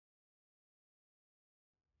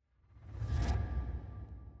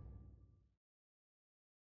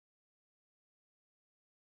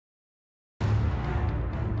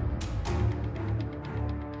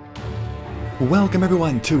Welcome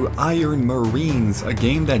everyone to Iron Marines, a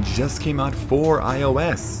game that just came out for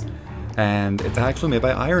iOS, and it's actually made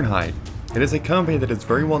by Ironhide. It is a company that is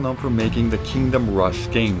very well known for making the Kingdom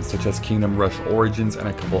Rush games, such as Kingdom Rush Origins and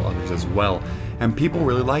a couple others as well, and people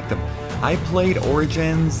really like them. I played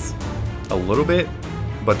Origins a little bit,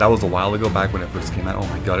 but that was a while ago, back when it first came out. Oh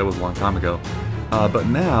my god, it was a long time ago. But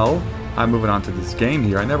now, I'm moving on to this game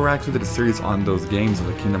here. I never actually did a series on those games,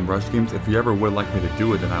 the Kingdom Rush games. If you ever would like me to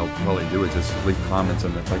do it, then I'll probably do it. Just leave comments,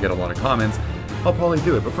 and if I get a lot of comments, I'll probably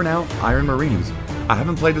do it. But for now, Iron Marines. I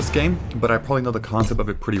haven't played this game, but I probably know the concept of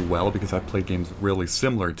it pretty well because I've played games really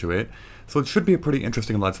similar to it. So it should be a pretty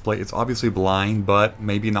interesting Let's Play. It's obviously blind, but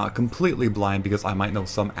maybe not completely blind because I might know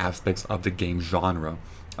some aspects of the game genre.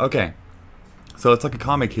 Okay, so it's like a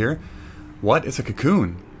comic here. What? It's a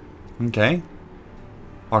cocoon. Okay.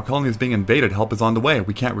 Our colony is being invaded. Help is on the way.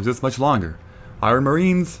 We can't resist much longer. Iron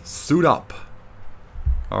Marines, suit up.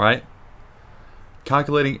 Alright.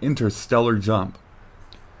 Calculating interstellar jump.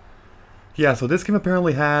 Yeah, so this game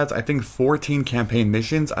apparently has, I think, 14 campaign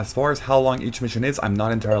missions. As far as how long each mission is, I'm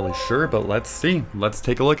not entirely sure, but let's see. Let's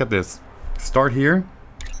take a look at this. Start here.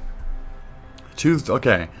 Choose,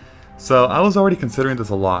 okay. So, I was already considering this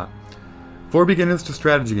a lot. For beginners to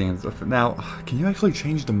strategy games. Now, can you actually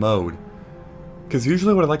change the mode? Because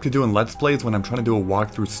usually what I like to do in Let's Plays when I'm trying to do a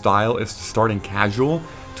walkthrough style is to start in casual,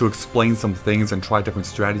 to explain some things and try different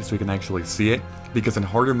strategies so you can actually see it. Because in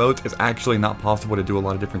harder modes, it's actually not possible to do a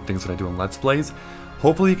lot of different things that I do in Let's Plays.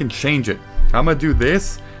 Hopefully you can change it. I'm going to do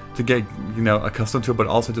this to get, you know, accustomed to it, but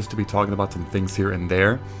also just to be talking about some things here and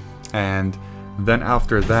there. And then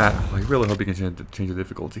after that, I really hope you can change the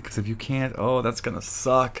difficulty. Because if you can't, oh, that's going to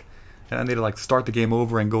suck. And I need to like start the game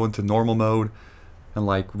over and go into normal mode. And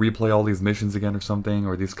like replay all these missions again or something,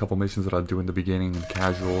 or these couple missions that I'll do in the beginning in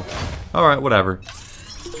casual. Alright, whatever.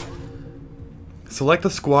 Select a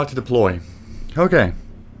squad to deploy. Okay.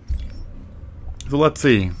 So let's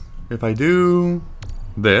see. If I do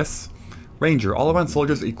this. Ranger, all around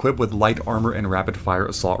soldiers equipped with light armor and rapid fire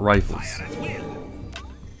assault rifles.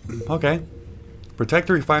 Okay. Protect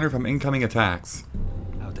the refinery from incoming attacks.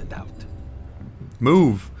 Out and out.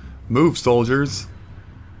 Move. Move, soldiers.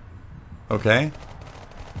 Okay.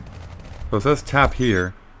 So it says tap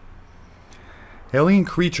here. Alien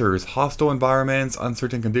creatures, hostile environments,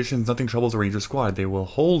 uncertain conditions, nothing troubles a ranger squad. They will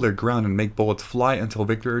hold their ground and make bullets fly until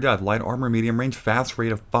victory or death. Light armor, medium range, fast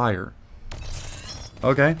rate of fire.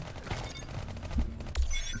 Okay.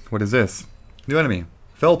 What is this? New enemy.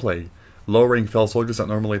 Fell plague. Low rank fell soldiers that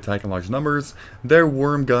normally attack in large numbers. Their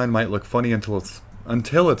worm gun might look funny until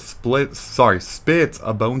it spits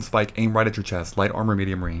a bone spike aimed right at your chest. Light armor,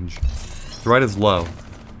 medium range. Threat is low.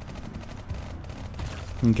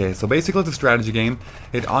 Okay, so basically it's a strategy game.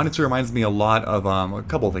 It honestly reminds me a lot of a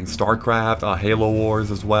couple of things. StarCraft, Halo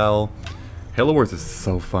Wars as well. Halo Wars is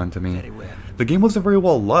so fun to me. The game wasn't very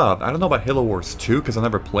well loved. I don't know about Halo Wars 2 because I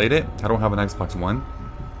never played it. I don't have an Xbox One.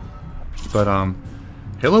 But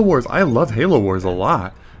Halo Wars, I love Halo Wars a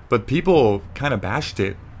lot. But people kind of bashed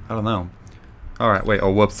it. I don't know. Alright, wait,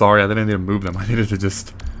 oh whoops, sorry, I didn't need to move them. I needed to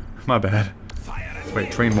just... My bad.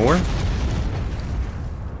 Wait, train more?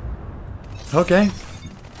 Okay.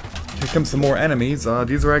 Here come some more enemies.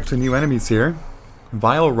 These are actually new enemies here.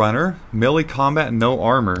 Vile Runner. Melee combat, no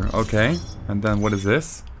armor. Okay. And then what is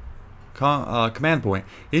this? Command point.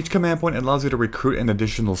 Each command point allows you to recruit an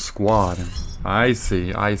additional squad. I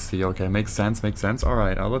see, I see. Okay, makes sense, makes sense.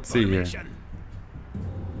 Alright, let's see here. To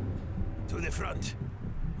the front.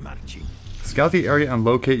 Marching. Scout the area and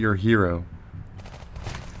locate your hero.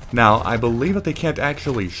 Now, I believe that they can't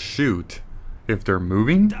actually shoot if they're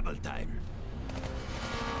moving. Double time.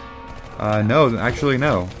 No, actually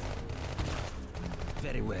no.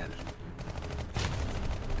 Very well.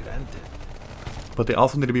 Granted. But they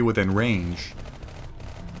also need to be within range.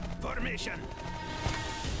 Formation.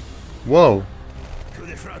 Whoa. To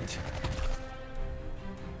the front.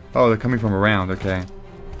 Oh, they're coming from around, okay.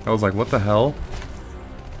 I was like, what the hell?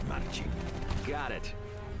 Marching. Got it.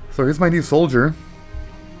 So here's my new soldier.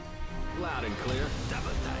 Loud and clear.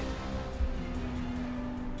 Double time.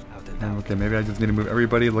 Out and out. Okay, maybe I just need to move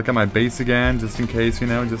everybody. Look at my base again, just in case, you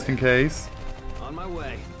know, just in case. On my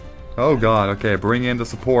way. Oh god, okay, bring in the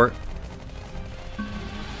support.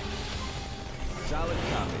 Solid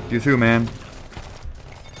copy. You too, man.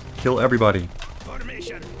 Kill everybody.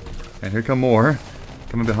 Formation. And here come more.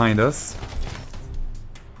 Coming behind us.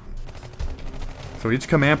 So each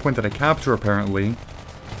command point that I capture, apparently,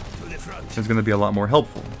 To the front. is going to be a lot more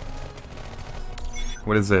helpful.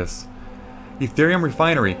 What is this? Ethereum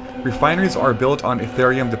Refinery. Refineries are built on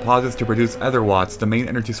Ethereum deposits to produce ether watts, the main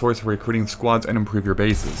energy source for recruiting squads and improve your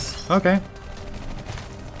bases. Okay.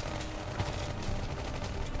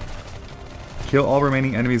 Kill all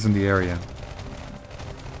remaining enemies in the area.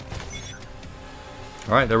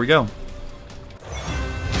 Alright, there we go.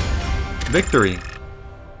 Victory.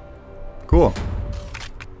 Cool.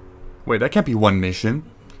 Wait, that can't be one mission.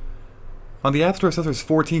 On the App Store it says there's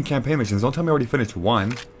 14 campaign missions. Don't tell me I already finished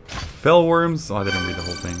one. Fellworms. Oh, I didn't read the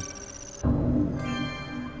whole thing.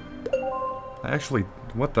 Actually,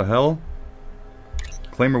 what the hell?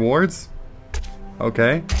 Claim rewards?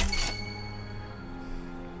 Okay.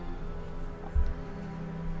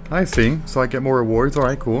 I see. So I get more rewards.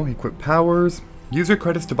 Alright, cool. Equip powers. Use your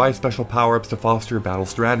credits to buy special power-ups to foster your battle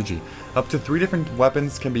strategy. Up to 3 different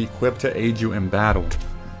weapons can be equipped to aid you in battle.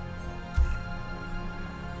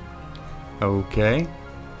 Okay.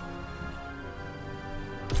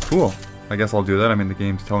 Cool. I guess I'll do that. I mean, the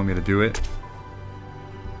game's telling me to do it.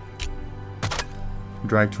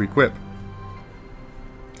 Drag to equip.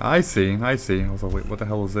 I see. I see. I was like, wait, what the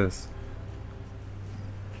hell is this?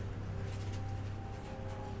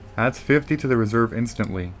 Adds 50 to the reserve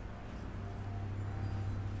instantly.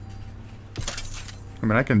 I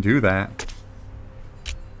mean, I can do that.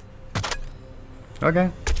 Okay.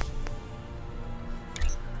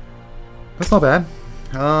 That's not bad.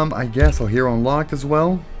 I guess a hero unlocked as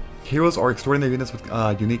well. Heroes are extraordinary units with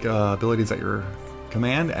unique abilities at your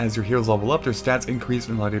command. As your heroes level up, their stats increase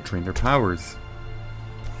and allow you to train their powers.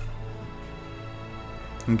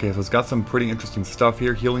 Okay, so it's got some pretty interesting stuff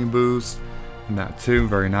here. Healing boost, and that too.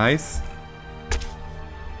 Very nice.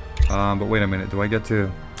 But wait a minute. Do I get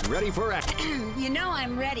to... Ready for action. You know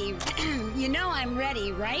I'm ready. You know I'm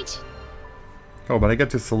ready, right? Oh, but I get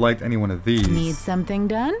to select any one of these. Need something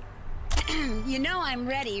done? You know I'm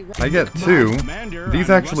ready. I get 2. Commander, These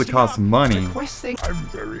I'm actually rusting cost up. money. Requesting. I'm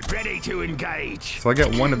very ready to engage. So I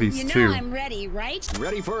get one of these You know 2. I'm ready, right?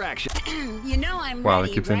 Ready for action. You know I'm Wow, ready,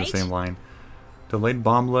 they keep saying right? the same line. Delayed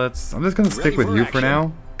bomblets. I'm just gonna stick Ready with for you for action.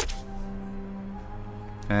 now.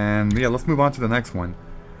 And yeah, let's move on to the next one.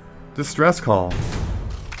 Distress call.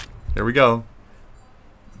 Here we go.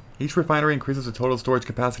 Each refinery increases the total storage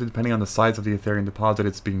capacity depending on the size of the Ethereum deposit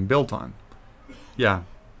it's being built on. Yeah,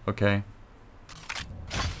 okay.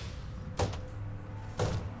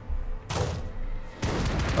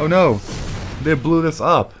 Oh no! They blew this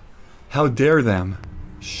up! How dare them!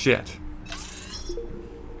 Shit.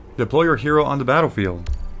 Deploy your hero on the battlefield.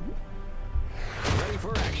 Ready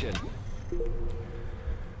for action.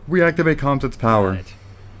 Reactivate Comset's power. Got it.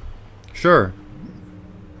 Sure.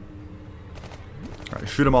 Alright,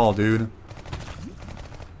 shoot them all, dude.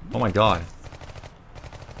 Oh my god.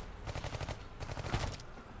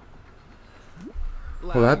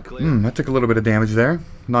 Loud Well, and clear. that took a little bit of damage there.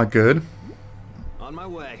 Not good. On my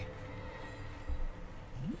way.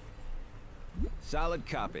 Solid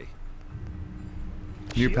copy.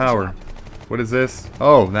 New Shields power. up. What is this?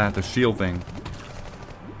 Oh, the shield thing.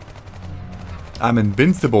 I'm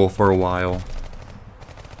invincible for a while.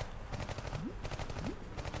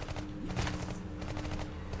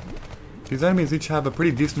 These enemies each have a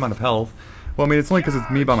pretty decent amount of health. Well, I mean, it's only because it's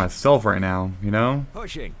me by myself right now, you know?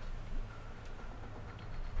 Pushing.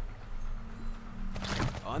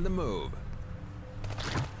 On the move.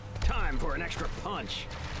 Time for an extra punch.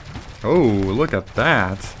 Oh, look at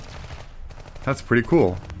that. That's pretty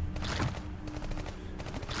cool.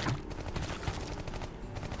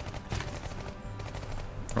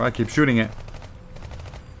 Alright, keep shooting it.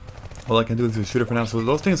 All I can do is just shoot it for now. So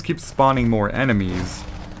those things keep spawning more enemies,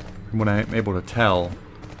 from what I'm able to tell.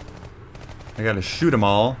 I gotta shoot them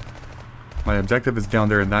all. My objective is down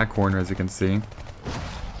there in that corner, as you can see.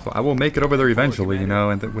 So I will make it over there eventually, you know,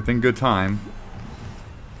 and within good time.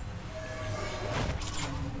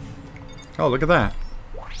 Oh, look at that.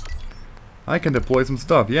 I can deploy some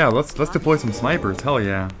stuff. Yeah, let's deploy some snipers. Hell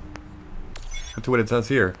yeah. That's what it says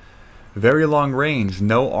here. Very long range,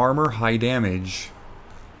 no armor, high damage.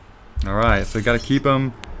 Alright, so you gotta keep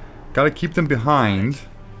them behind.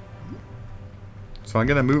 So I'm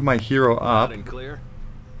gonna move my hero up Loud and clear.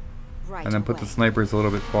 Right and then put the away. snipers a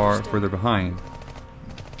little bit further behind.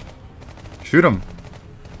 Shoot them.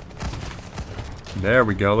 There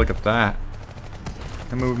we go, look at that.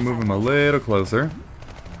 And move them a little closer.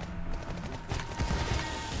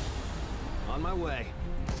 On my way.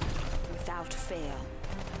 Without fail.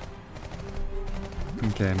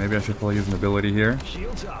 Okay, maybe I should probably use an ability here.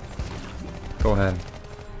 Shields up. Go ahead.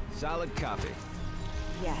 Solid copy.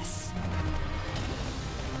 Yes.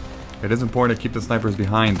 It is important to keep the snipers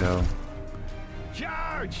behind though.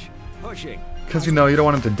 Charge! Pushing. Because, you know, you don't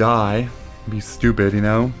want them to die. Be stupid, you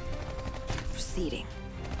know? Proceeding.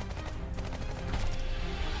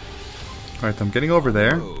 Alright, so I'm getting over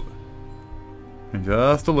there. Move. In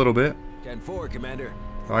just a little bit. 10-4, Commander.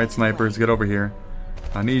 Alright, snipers, get over here.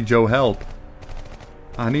 I need your help.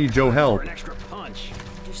 I need your help. For an extra punch.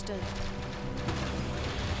 Understood.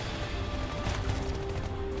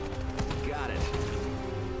 Got it.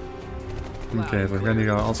 Okay, so we're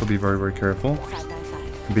gonna also be very, very careful 5 by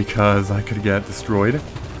 5. because I could get destroyed.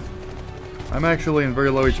 I'm actually in very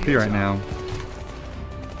low HP right now.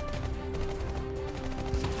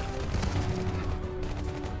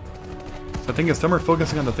 The thing is, some are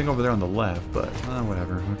focusing on the thing over there on the left, but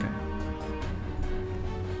whatever. Okay.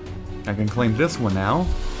 I can claim this one now.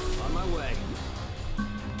 On my way.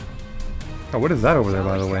 Oh, what is that over there,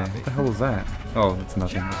 by the way? What the hell is that? Oh, it's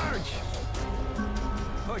nothing. Okay. Charge.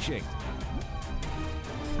 Pushing.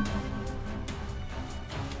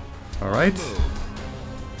 Alright.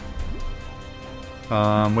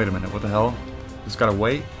 Wait a minute, what the hell? Just gotta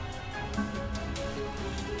wait.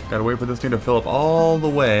 Gotta wait for this thing to fill up all the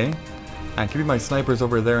way. I'm keeping my snipers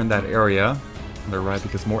over there in that area. They're right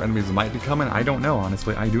because more enemies might be coming. I don't know,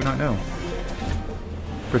 honestly. I do not know.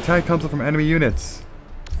 Protect comes from enemy units.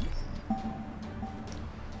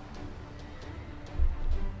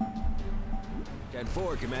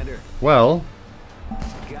 10-4, Commander. Well,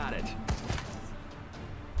 Got it.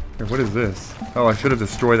 here, what is this? Oh, I should have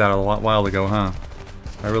destroyed that a while ago, huh?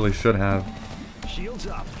 I really should have. Shields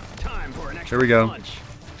up. Time for an extra Here we go. punch.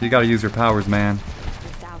 You gotta use your powers, man.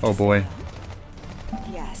 Without Oh boy. fail.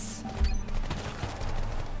 Yes.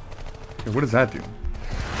 Here, what does that do?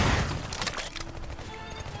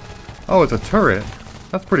 Oh, it's a turret.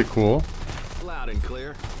 That's pretty cool. Loud and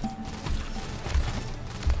clear.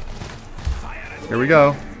 Here we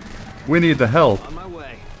go. We need the help. On my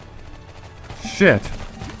way. Shit.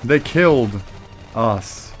 They killed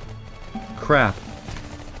us. Crap.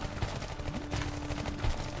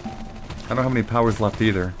 I don't have any powers left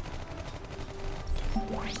either.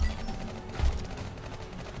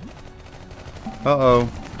 Uh-oh.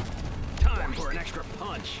 Time for an extra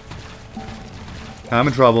punch. I'm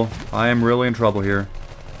in trouble. I am really in trouble here.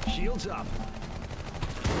 Shields up.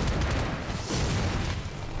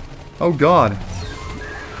 Oh god.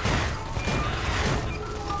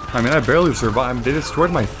 I mean, I barely survived. They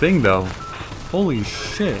destroyed my thing, though. Holy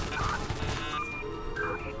shit.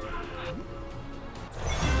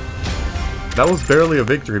 That was barely a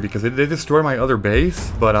victory because they destroyed my other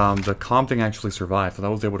base, but the comp thing actually survived, so I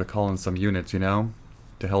was able to call in some units, you know,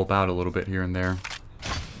 to help out a little bit here and there.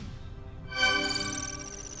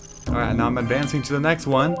 Alright, now I'm advancing to the next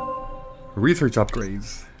one. Research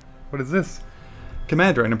upgrades. What is this?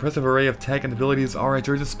 Commander, an impressive array of tech and abilities are at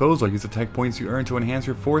your disposal. Use the tech points you earn to enhance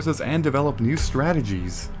your forces and develop new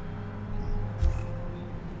strategies.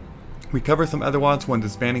 Recover some Otherwats when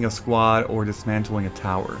disbanding a squad or dismantling a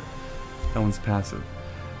tower. That one's passive.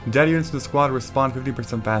 Dead units in the squad respawn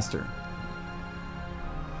 50% faster.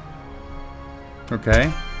 Okay,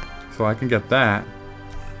 so I can get that.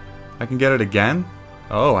 I can get it again?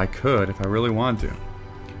 Oh, I could if I really want to.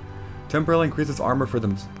 Temporarily increases armor for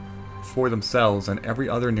themselves and every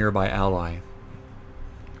other nearby ally.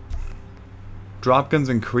 Drop guns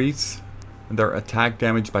increase their attack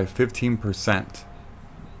damage by 15%.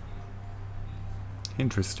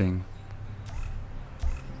 Interesting.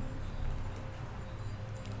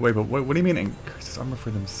 Wait, but what do you mean increases armor for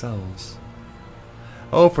themselves?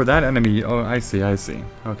 Oh, for that enemy. Oh, I see, I see.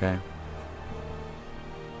 Okay.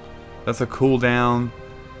 That's a cooldown.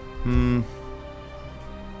 I'll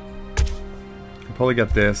probably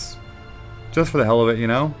get this. Just for the hell of it, you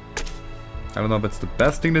know? I don't know if it's the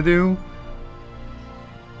best thing to do.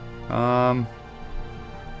 I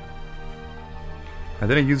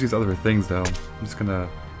didn't use these other things, though. I'm just gonna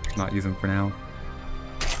not use them for now.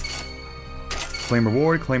 Claim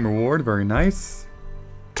reward, very nice.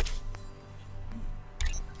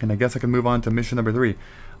 And I guess I can move on to mission number 3.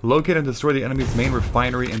 Locate and destroy the enemy's main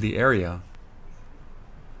refinery in the area.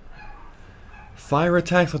 Fire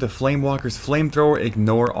attacks with the Flamewalker's flamethrower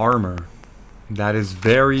ignore armor. That is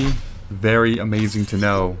very, very amazing to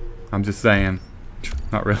know. I'm just saying.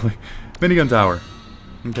 Not really. Minigun tower.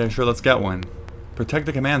 Okay, sure, let's get one. Protect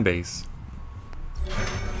the command base.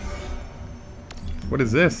 What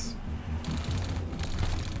is this?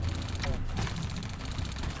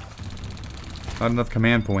 Not enough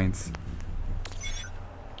command points.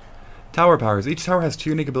 Tower powers. Each tower has 2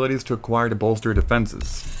 unique abilities to acquire to bolster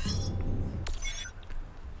defenses.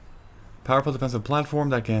 Powerful defensive platform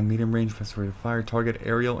that can medium range for fire, target,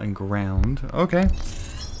 aerial, and ground. Okay.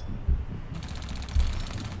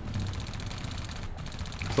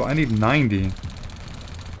 So I need 90. I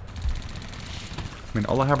mean,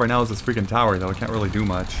 all I have right now is this freaking tower, though. I can't really do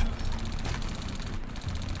much.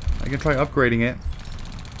 I can try upgrading it.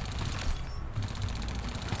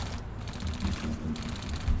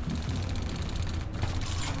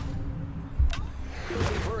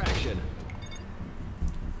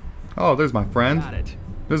 Oh, there's my friend. Got it.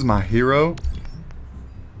 There's my hero.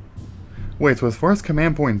 Wait, so as far as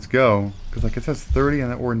command points go, because like it says 30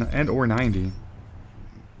 and or 90.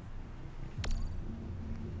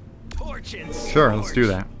 Sure, let's do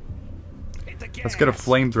that. Let's get a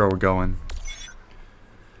flamethrower going.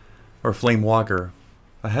 Or flame walker.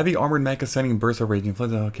 A heavy armored mecha sending bursts of raging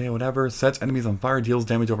flames. Okay, whatever. Sets enemies on fire, deals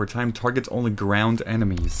damage over time, targets only ground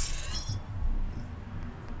enemies.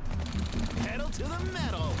 Pedal to the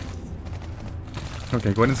metal.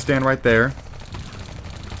 Okay, go ahead and stand right there.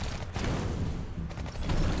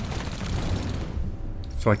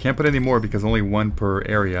 So I can't put any more because only one per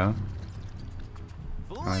area.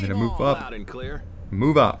 I need to move up. Loud and clear.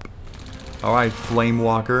 Move up. Alright, Flame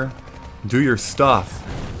Walker. Do your stuff.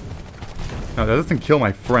 No, that doesn't kill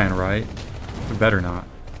my friend, right? It better not.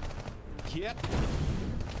 Yep.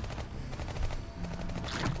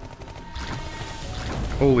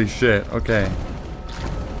 Holy shit, okay.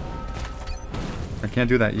 I can't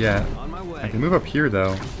do that yet. On my way. I can move up here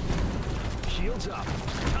though. Shields up.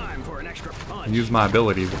 Time for an extra punch. And use my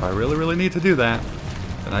abilities. If I really need to do that,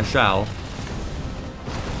 then I shall.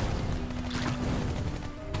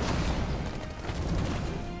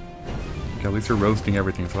 Okay, at least you're roasting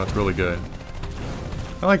everything, so that's really good.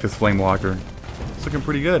 I like this Flame Walker. It's looking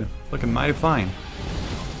pretty good. Looking mighty fine.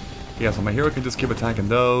 Yeah, so my hero can just keep attacking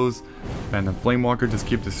those, and the Flame Walker just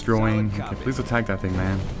keep destroying. Okay, please attack that thing,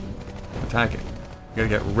 man. Attack it. You gotta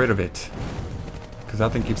get rid of it. Because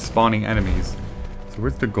that thing keeps spawning enemies. So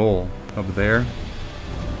where's the goal? Over there?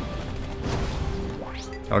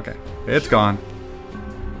 Okay, it's gone.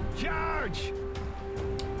 Charge.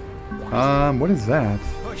 What is that?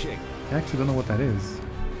 Pushing. I actually don't know what that is.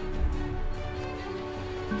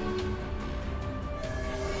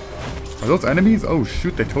 Are those enemies? Oh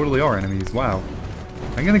shoot, they totally are enemies. Wow.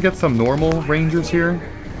 I'm gonna get some normal rangers here.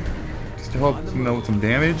 Just to help, you know, with some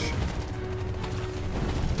damage.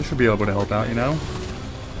 They should be able to help out, you know?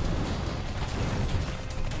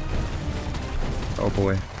 Oh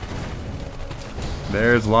boy.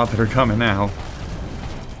 There's a lot that are coming now.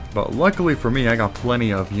 But luckily for me, I got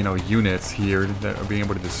plenty of, you know, units here that are being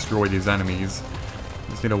able to destroy these enemies.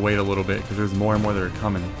 Just need to wait a little bit because there's more and more that are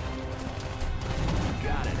coming.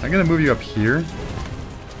 I'm gonna move you up here.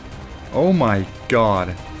 Oh my god.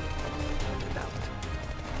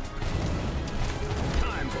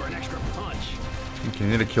 Time for an extra punch. Okay, I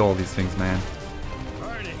need to kill all these things, man.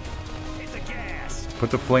 Burning. Hit the gas. Put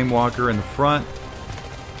the Flame Walker in the front.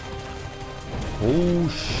 Oh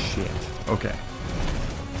shit. Okay.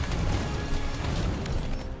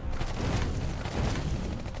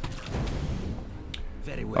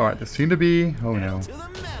 Very well. Alright, they seem to be... Oh no. To the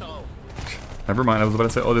metal. Never mind, I was about to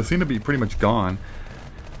say, oh, they seem to be pretty much gone.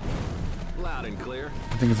 Loud and clear.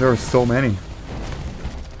 I think there are so many.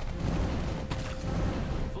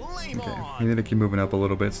 Flame Okay, on. we need to keep moving up a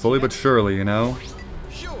little bit. Slowly but surely, you know?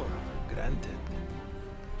 Sure. Granted.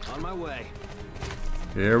 On my way.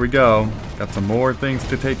 Here we go. Got some more things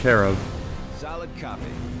to take care of. Solid copy.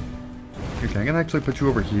 Okay, I'm gonna actually put you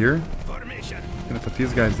over here. Formation. I'm gonna put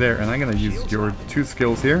these guys there, and I'm gonna use your 2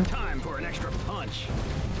 skills here. Time for an extra punch.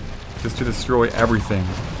 Just to destroy everything.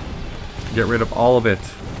 Get rid of all of it.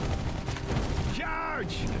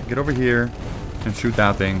 Charge. Get over here and shoot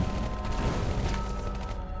that thing.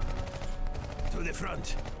 To the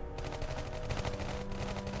front.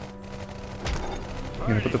 I'm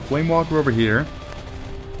gonna put the Flame Walker over here.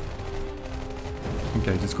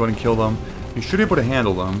 Okay, just go ahead and kill them. You should be able to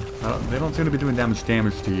handle them. They don't seem to be doing damage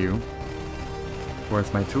to you.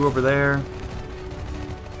 Where's my 2 over there?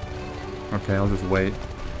 Okay, I'll just wait.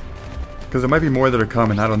 Because there might be more that are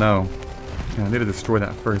coming, I don't know. Yeah, I need to destroy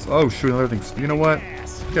that first. Oh shoot, another thing. You know what?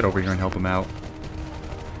 Get over here and help him out.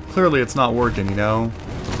 Clearly it's not working, you know?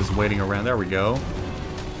 I'm just waiting around. There we go.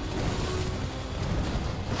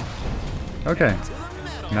 Okay.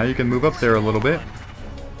 Now you can move up there a little bit.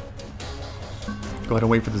 Go ahead and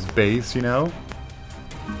wait for this base, you know?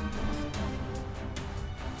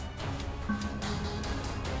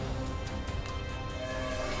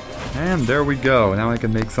 And there we go. Now I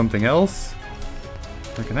can make something else.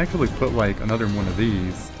 I can actually put like another one of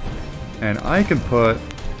these. And I can put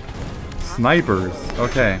snipers.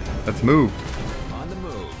 Okay, let's move. On the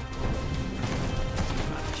move.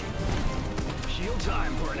 Shield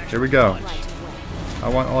time for an extra Here we go. punch. I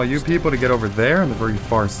want all you people to get over there on the very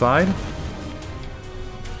far side.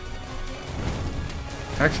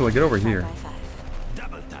 Actually, get over here. 5x5.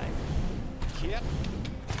 Double time. Yep.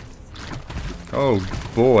 Oh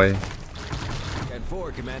boy. And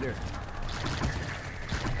 4, Commander.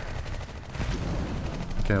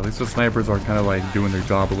 Okay, at least the snipers are kind of like doing their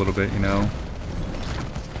job a little bit, you know?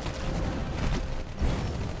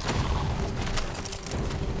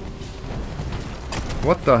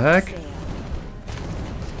 What the heck? Fail.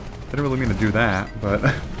 Didn't really mean to do that,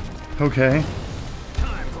 but okay.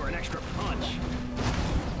 Time for an extra punch.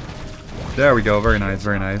 There we go. Very nice,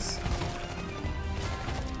 very nice.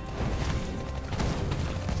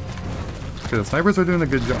 Okay, the snipers are doing a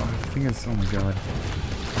good job. The thing is, oh my god.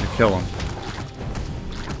 I'm gonna kill them.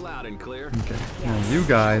 Loud and clear. Okay. Now you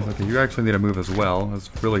guys, okay, you actually need to move as well. It's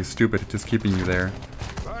really stupid just keeping you there.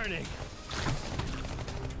 Burning.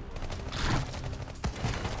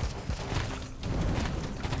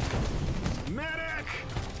 Medic.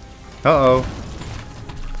 Uh-oh.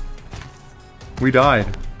 We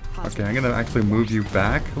died. Okay, I'm gonna actually move you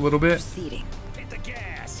back a little bit. Proceeding. Hit the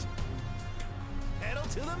gas. Pedal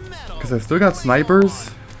to the metal. Because I still got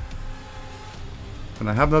snipers. And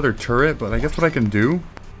I have another turret, but I guess what I can do...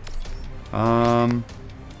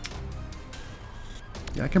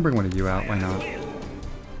 Yeah, I can bring one of you out. Why not?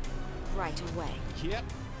 Right away. Yep.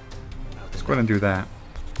 Let's go ahead and do that.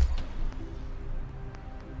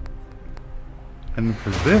 And for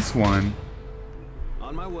this one...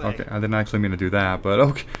 On my way. Okay, I didn't actually mean to do that, but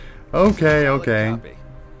okay. Okay, okay. Copy.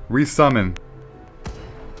 Resummon.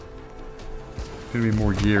 It's gonna be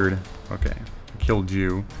more geared. Okay, I killed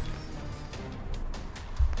you.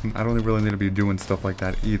 I don't really need to be doing stuff like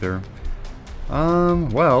that either.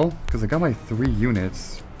 Well, because I got my 3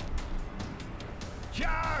 units.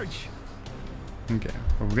 Charge. Okay,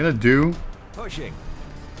 what we're gonna do Pushing.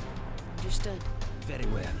 Understood. Very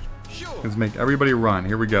well. Sure. is make everybody run.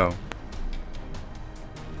 Here we go.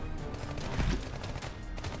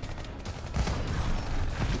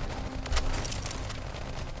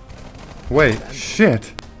 Wait,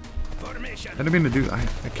 shit! Formation. I didn't mean to do.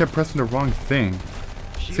 I kept pressing the wrong thing.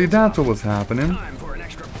 See, that's what was happening. Time for an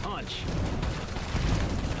extra punch.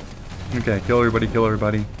 Okay, kill everybody, kill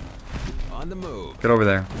everybody. On the move. Get over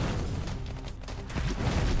there.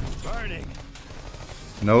 Burning.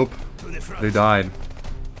 Nope, To the front. they died.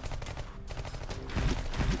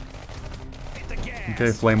 Hit the gas.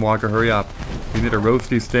 Okay, Flame Walker, hurry up. We need to roast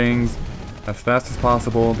these things as fast as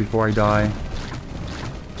possible before I die.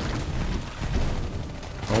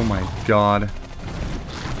 Oh my god.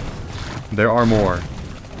 There are more.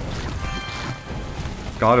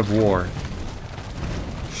 God of War.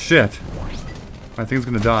 Shit. My thing's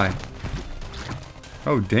gonna die.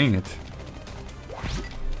 Oh, dang it.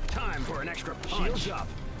 Time for an extra punch. Up.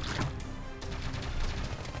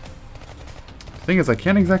 The thing is, I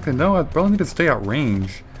can't exactly know. I probably need to stay at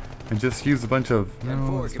range and just use a bunch of... No,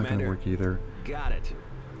 forward, it's not gonna Commander. work either. Got it.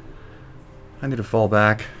 I need to fall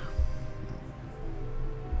back.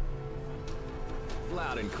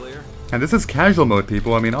 Loud and clear. And this is casual mode,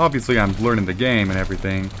 people. I mean, obviously I'm learning the game and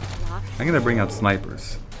everything. Lock. I'm gonna bring out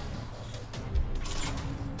snipers.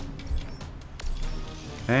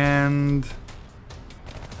 And...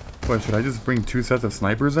 What, should I just bring 2 sets of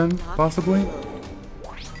snipers in, possibly?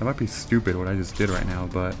 That might be stupid what I just did right now,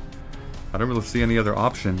 but... I don't really see any other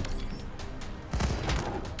option.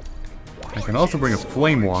 I can also bring a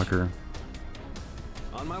Flame Walker.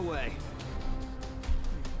 On my way.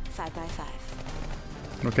 5 by 5.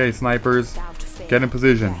 Okay, snipers, About to fail. get in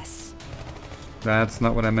position. Yes. That's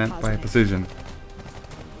not what I meant by Positive. precision.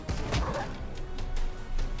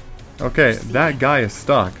 Okay, that guy is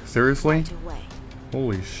stuck. Seriously? Right away.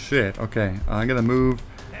 Holy shit. Okay, I'm gonna move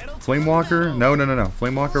Flame Walker. No, no, no, no.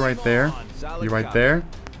 Flame Walker right there. You right there.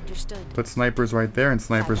 Understood. Put snipers right there and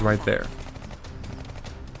snipers right there.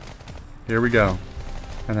 Here we go.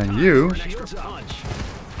 And then you. An extra punch.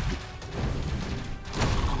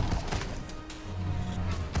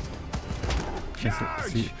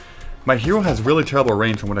 See, my hero has really terrible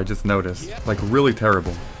range from what I just noticed. Like, really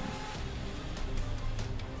terrible.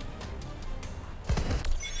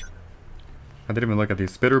 I didn't even look at the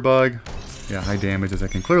spitter bug. Yeah, high damage, as I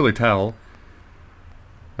can clearly tell.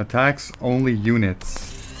 Attacks only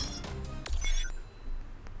units.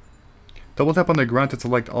 Double tap on the grunt to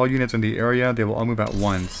select all units in the area. They will all move at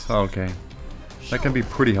once. Oh, okay. That can be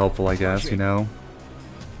pretty helpful, I guess, you know?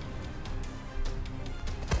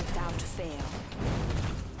 Without fail.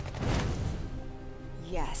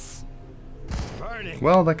 Yes. Burning.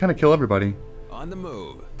 Well, that kind of killed everybody. On the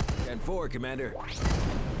move. 10-4, Commander.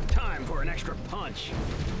 Time for an extra punch.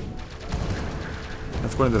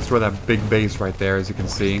 That's going to destroy that big base right there, as you can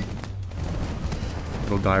see.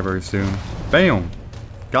 It'll die very soon. Bam!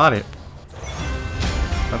 Got it.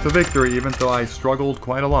 That's a victory, even though I struggled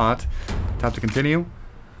quite a lot. Tap to continue.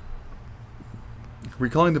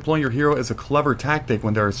 Recalling deploying your hero is a clever tactic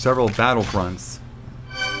when there are several battlefronts.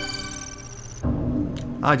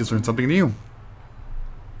 I just learned something new.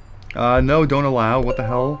 No, don't allow. What the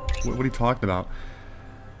hell? What are you talking about?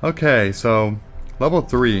 Okay, so level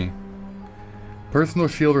 3. Personal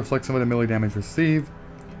shield reflects some of the melee damage received.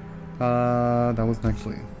 That wasn't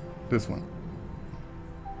actually this one.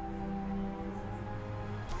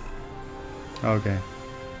 Okay.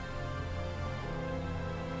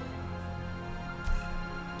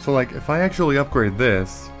 So like, if I actually upgrade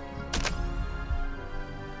this,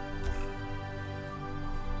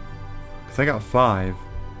 because I got 5.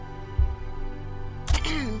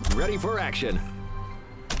 Ready for action.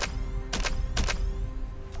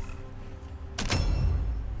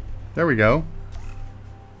 There we go.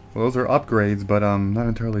 Well, those are upgrades, but I'm not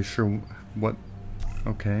entirely sure what...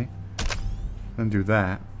 Okay. Then do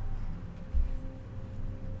that.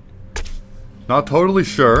 Not totally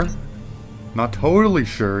sure. Not totally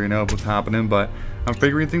sure, you know, what's happening, but I'm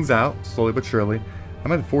figuring things out, slowly but surely.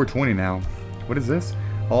 I'm at 420 now. What is this?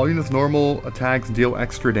 All units normal attacks deal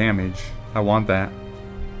extra damage. I want that.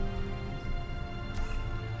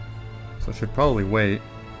 So I should probably wait.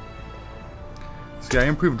 See, I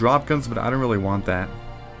improved drop guns, but I don't really want that.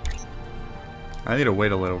 I need to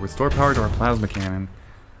wait a little. Restore power to our plasma cannon.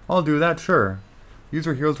 I'll do that, sure. Use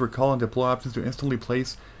your hero's recall and deploy options to instantly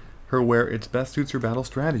place her where it best suits your battle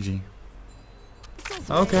strategy.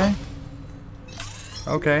 Okay.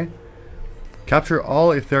 Okay. Capture all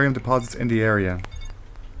Ethereum deposits in the area.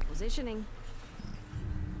 Positioning.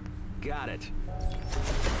 Got it.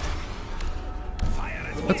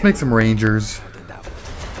 Let's make some rangers.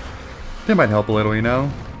 They might help a little, you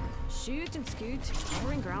know? Shoot and scoot.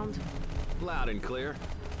 Covering ground. Loud and clear.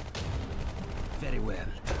 Very well.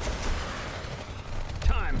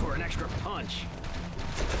 Time for an extra punch.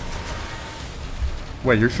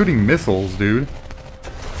 Wait, you're shooting missiles, dude.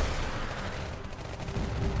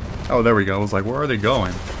 Oh, there we go. I was like, where are they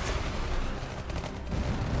going?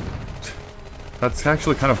 That's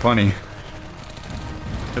actually kind of funny.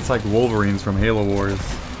 It's like Wolverines from Halo Wars.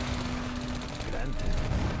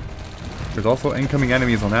 There's also incoming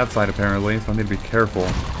enemies on that side, apparently, so I need to be careful.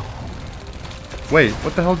 Wait,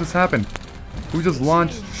 what the hell just happened? Who just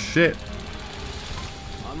launched shit?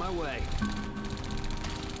 On my way.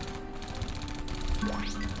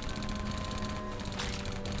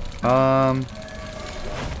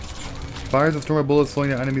 Fires a storm of bullets,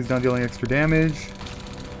 slowing the enemies down, dealing extra damage.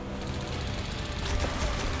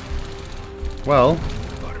 Well,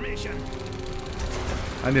 Formation.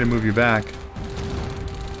 I need to move you back.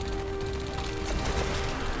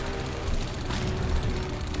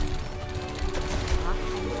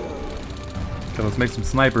 Okay, let's make some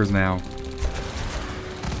snipers now.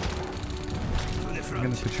 I'm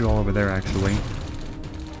gonna put you all over there, actually.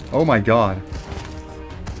 Oh my god.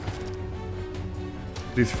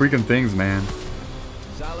 These freaking things, man.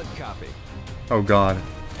 Solid copy. Oh god.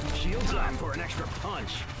 Shields up for an extra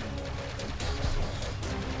punch.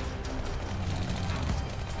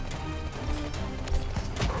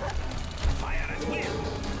 Fire at will.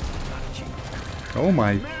 Oh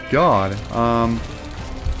my god.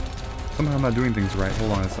 Somehow I'm not doing things right.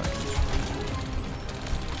 Hold on a second.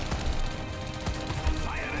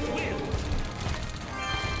 Fire at will.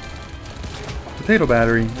 Potato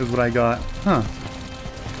battery is what I got. Huh.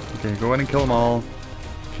 Okay, go ahead and kill them all.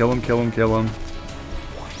 Kill them, kill them, kill them.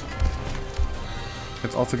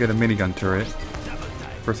 Let's also get a minigun turret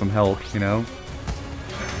for some help, you know?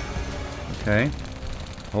 Okay.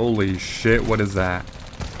 Holy shit, what is that?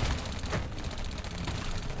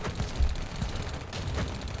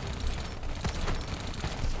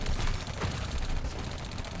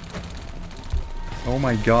 Oh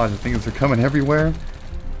my god, the things are coming everywhere.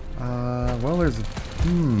 Well, there's...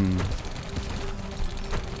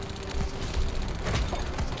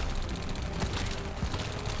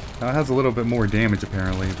 Now it has a little bit more damage,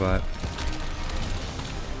 apparently, but...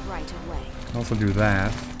 Right away. I'll also do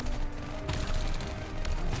that.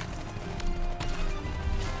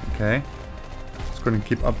 Okay. Just going to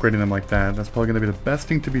keep upgrading them like that. That's probably going to be the best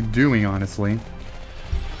thing to be doing, honestly.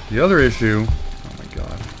 The other issue... Oh my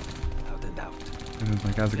god. Out and out. And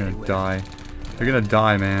my guys are going to die. They're going to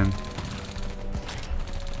die, man.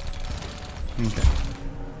 Okay.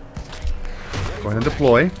 Go ahead and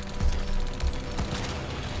deploy.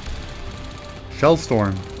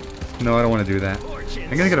 Shellstorm. No, I don't want to do that.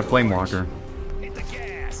 I'm gonna get a flame walker. Hit the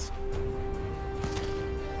gas.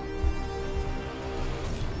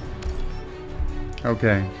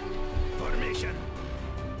 Okay. Formation.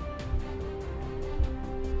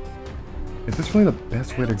 Is this really the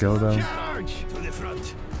best way to go, though? Charge to the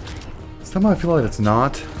front. Somehow I feel like it's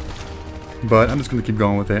not. But I'm just gonna keep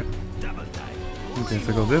going with it. Double time. Okay,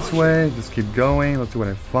 so go this way. Just keep going. Let's see what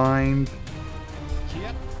I find.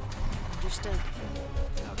 Yep. Understood.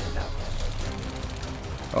 Out and out.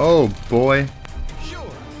 Oh boy. Sure.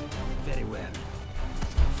 Very well.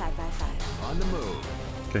 5 by 5. On the move.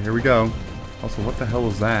 Okay, here we go. Also, what the hell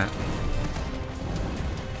is that?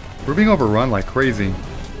 We're being overrun like crazy.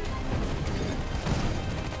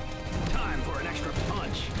 Time for an extra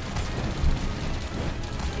punch.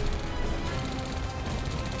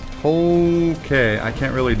 Okay, I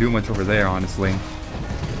can't really do much over there, honestly.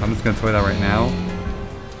 I'm just gonna tell you that right now.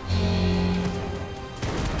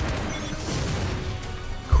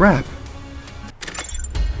 Crap!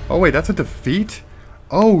 Oh wait, that's a defeat?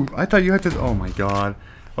 Oh, I thought you had to... Oh my god.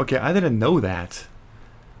 Okay, I didn't know that.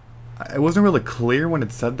 It wasn't really clear when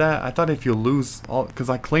it said that. I thought if you lose all... Because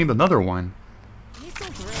I claimed another one.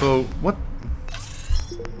 So, what...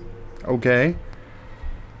 Okay.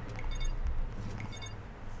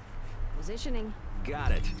 Positioning.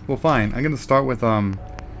 Got it. Well, fine. I'm gonna start with, Yeah,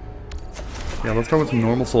 let's start with some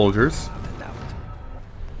normal soldiers.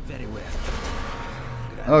 Very well.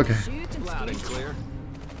 Okay. Shoot and Loud and scoot. clear.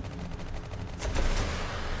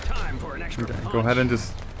 Time for an extra Okay, punch. go ahead and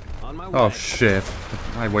just... On my Oh, way. shit.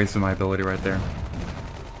 I wasted my ability right there.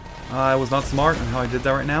 I was not smart in how I did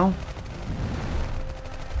that right now.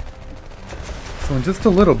 So in just a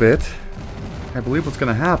little bit, I believe what's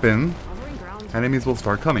gonna happen, Covering ground. enemies will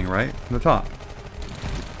start coming, right? From the top.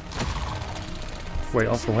 Wait,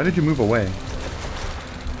 also, why did you move away?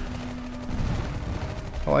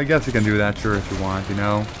 Oh, I guess you can do that, sure, if you want, you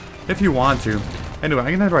know? If you want to. Anyway,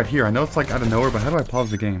 I can head right here. I know it's like out of nowhere, but how do I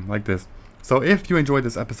pause the game? Like this. So if you enjoyed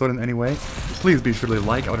this episode in any way, please be sure to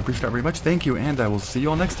like. I would appreciate it very much. Thank you, and I will see you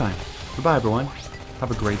all next time. Goodbye, everyone.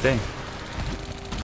 Have a great day.